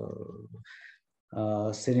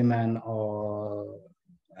city men,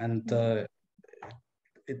 and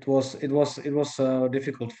it was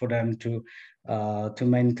difficult for them to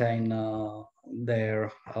maintain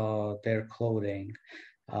their clothing.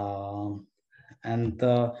 And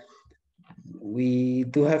we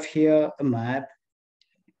do have here a map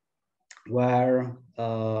where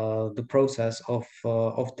the process of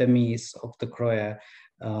demise of the kroje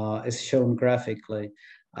is shown graphically.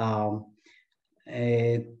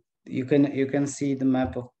 You can see the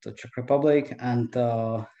map of the Czech Republic, and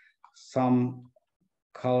some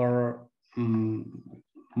color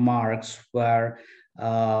marks where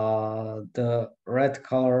the red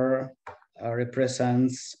color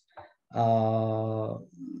represents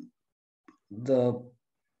the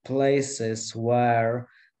places where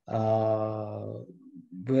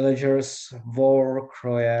villagers wore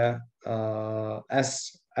kroje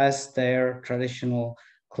as their traditional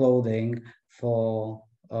clothing for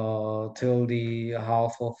till the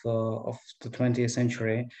half of the 20th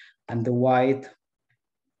century, and the white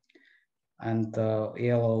and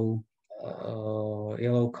yellow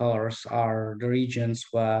colors are the regions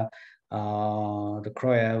where the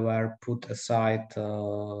kroje were put aside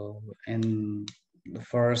in the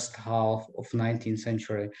first half of 19th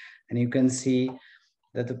century. And you can see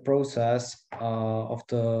that the process of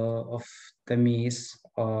demise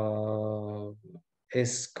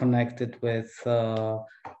is connected with the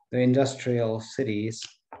industrial cities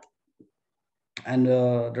and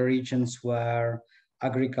the regions where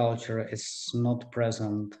agriculture is not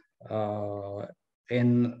present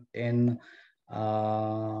in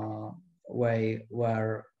way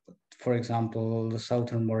where, for example, the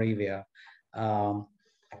southern Moravia.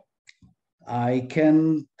 I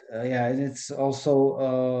can, it's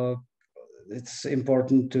also it's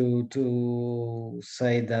important to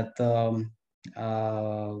say that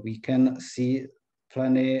we can see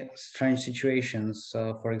plenty strange situations.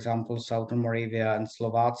 For example, southern Moravia and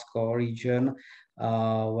Slovácko region,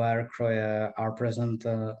 where kroje are present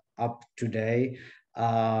up today,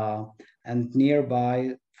 and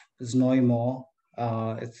nearby Znojmo,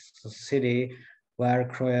 it's a city where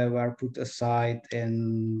kroje were put aside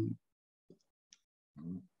in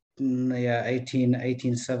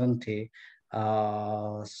 1870.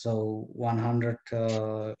 so 100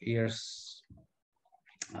 years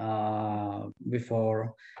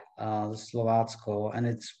before Slovatsko, and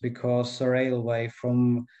it's because the railway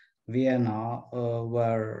from Vienna,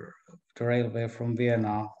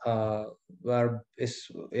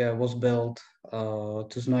 was built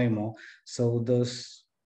to Znojmo. So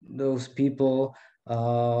those people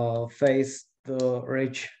faced the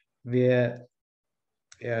rich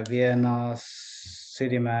Vienna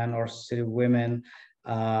city men or city women,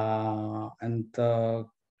 and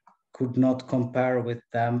could not compare with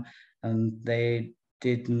them, and they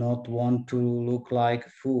did not want to look like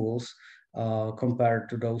fools compared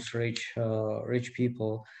to those rich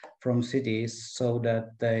people from cities, so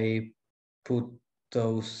that they put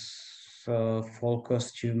those folk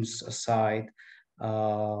costumes aside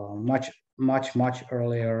much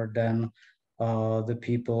earlier than the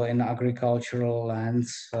people in agricultural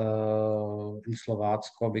lands in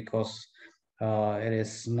Slovatsko, because it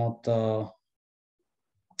is not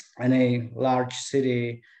any large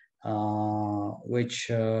city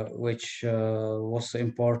which was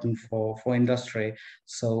important for industry.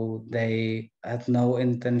 So they had no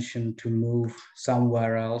intention to move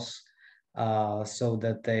somewhere else, so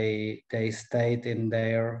that they stayed in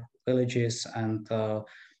their villages and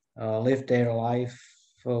lived their life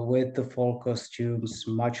with the folk costumes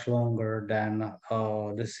much longer than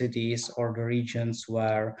the cities or the regions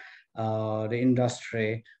where the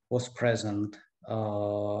industry was present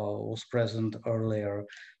earlier.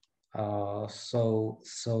 So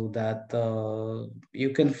that you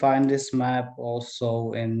can find this map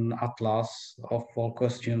also in Atlas of Folk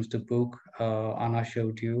Costumes, the book Anna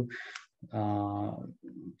showed you a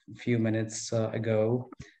few minutes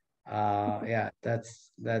ago. Yeah,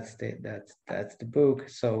 that's the book.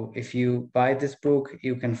 So if you buy this book,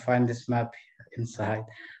 you can find this map inside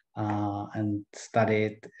and study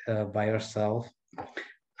it by yourself.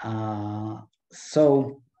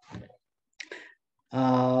 So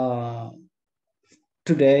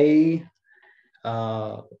today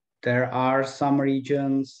there are some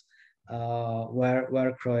regions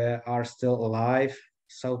where Kroje are still alive.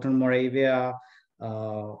 Southern Moravia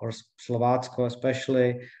or Slovatsko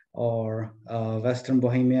especially, or Western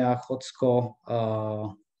Bohemia, Chotsko,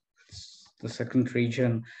 the second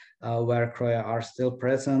region where Kroje are still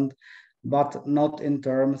present, but not in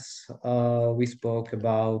terms we spoke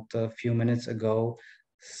about a few minutes ago,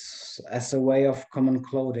 as a way of common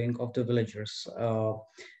clothing of the villagers.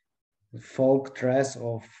 Folk dress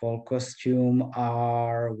or folk costume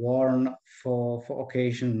are worn for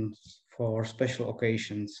occasions, for special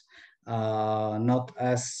occasions, not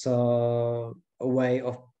as a way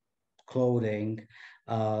of clothing.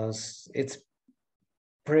 It's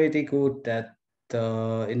pretty good that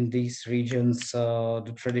in these regions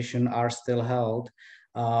the tradition are still held,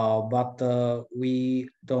 but we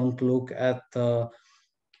don't look at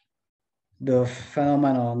the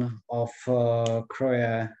phenomenon of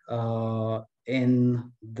Kroje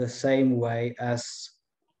in the same way as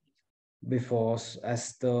before,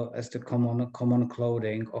 as the common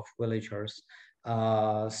clothing of villagers.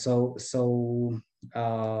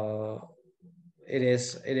 It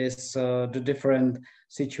is the different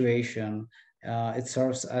situation. It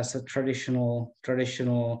serves as a traditional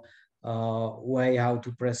way how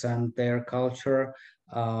to present their culture,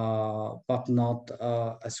 but not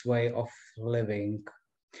as way of living.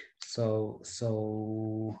 So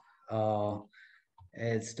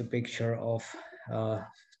it's the picture of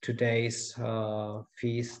today's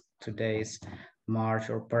feast, today's march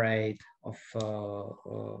or parade of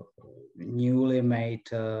newly made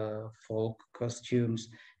folk costumes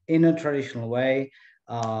in a traditional way,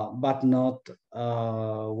 but not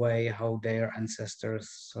way how their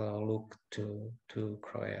ancestors looked to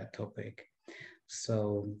Kroje topic.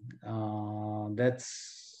 So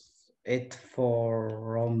that's it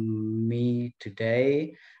from me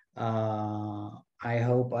today. I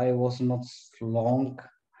hope I was not long.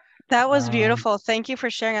 That was beautiful. Thank you for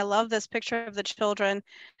sharing. I love this picture of the children.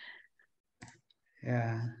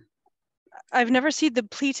 Yeah. I've never seen the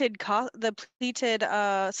pleated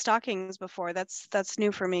stockings before. That's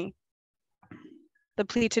new for me. The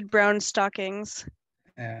pleated brown stockings.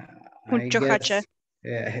 I guess.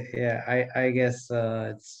 I guess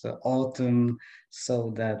it's autumn,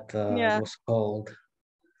 so that it was cold.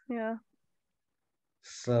 Yeah.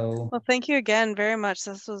 So. Well, thank you again very much.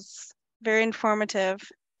 This was very informative.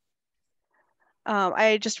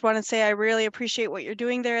 I just want to say I really appreciate what you're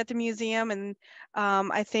doing there at the museum, and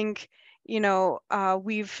I think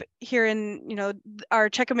we've here in, our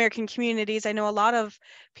Czech American communities, I know a lot of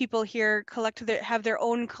people here have their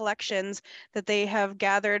own collections that they have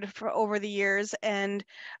gathered for over the years. And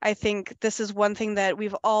I think this is one thing that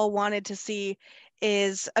we've all wanted to see,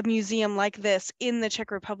 is a museum like this in the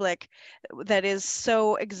Czech Republic that is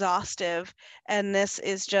so exhaustive. And this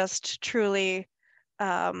is just truly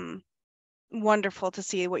wonderful to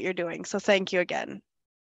see what you're doing. So thank you again.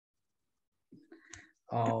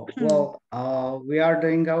 Well, we are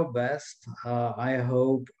doing our best. I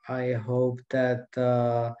hope that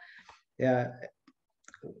yeah,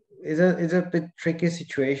 it's a bit tricky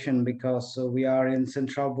situation, because we are in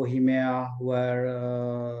Central Bohemia,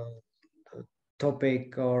 where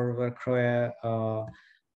topic, or where Kroje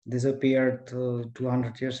disappeared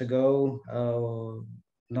 200 years ago.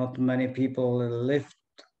 Not many people live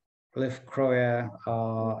Kroje,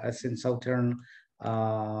 as in southern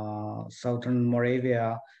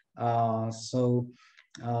Moravia. So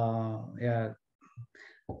yeah,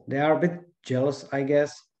 they are a bit jealous, I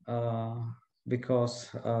guess, because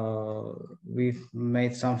we've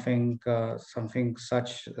made something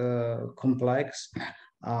such complex.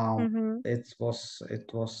 It was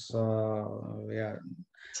yeah,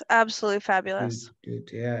 it's absolutely fabulous.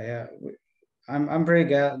 Yeah. I'm very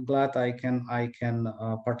glad I can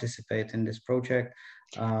participate in this project.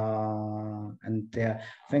 And yeah,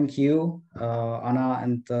 thank you, Anna,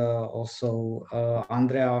 and also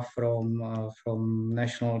Andrea from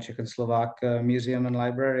National Czechoslovak Museum and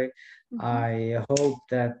Library. I hope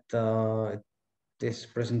that this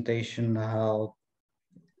presentation helped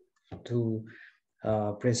to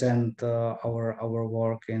present our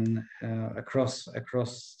work in across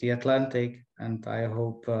the Atlantic, and I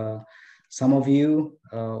hope some of you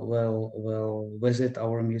will visit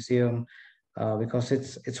our museum, because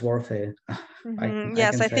it's worth it.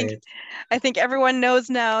 Yes, I think everyone knows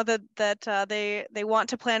now that they want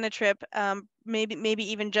to plan a trip. Maybe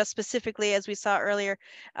even just specifically, as we saw earlier,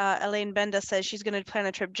 Elaine Benda says she's going to plan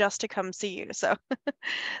a trip just to come see you. So,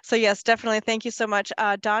 so yes, definitely. Thank you so much.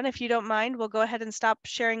 Don, if you don't mind, we'll go ahead and stop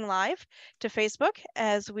sharing live to Facebook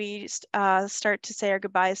as we start to say our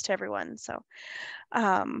goodbyes to everyone. So,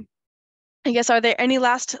 I guess, are there any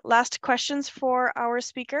last questions for our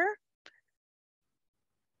speaker?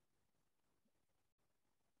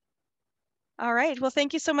 All right, well,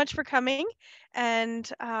 thank you so much for coming,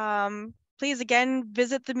 and please again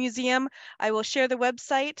visit the museum. I will share the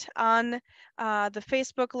website on the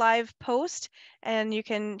Facebook Live post, and you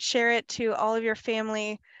can share it to all of your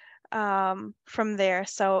family from there.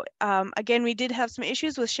 So again, we did have some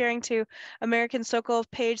issues with sharing to American Sokol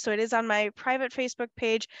page, so it is on my private Facebook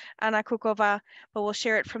page, Anna Kukova, but we'll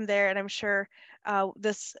share it from there, and I'm sure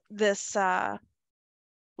this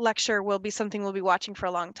lecture will be something we'll be watching for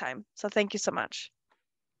a long time. So thank you so much.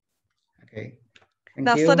 Okay,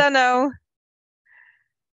 thank you.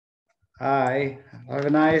 Hi, have a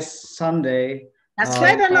nice Sunday.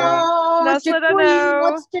 Nashledanou. Děkuji,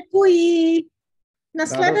 moc děkuji.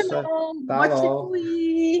 Nashledanou, moc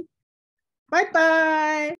děkuji. Bye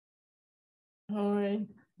bye. Ahoj.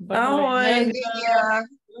 Ahoj.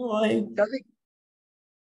 Ahoj.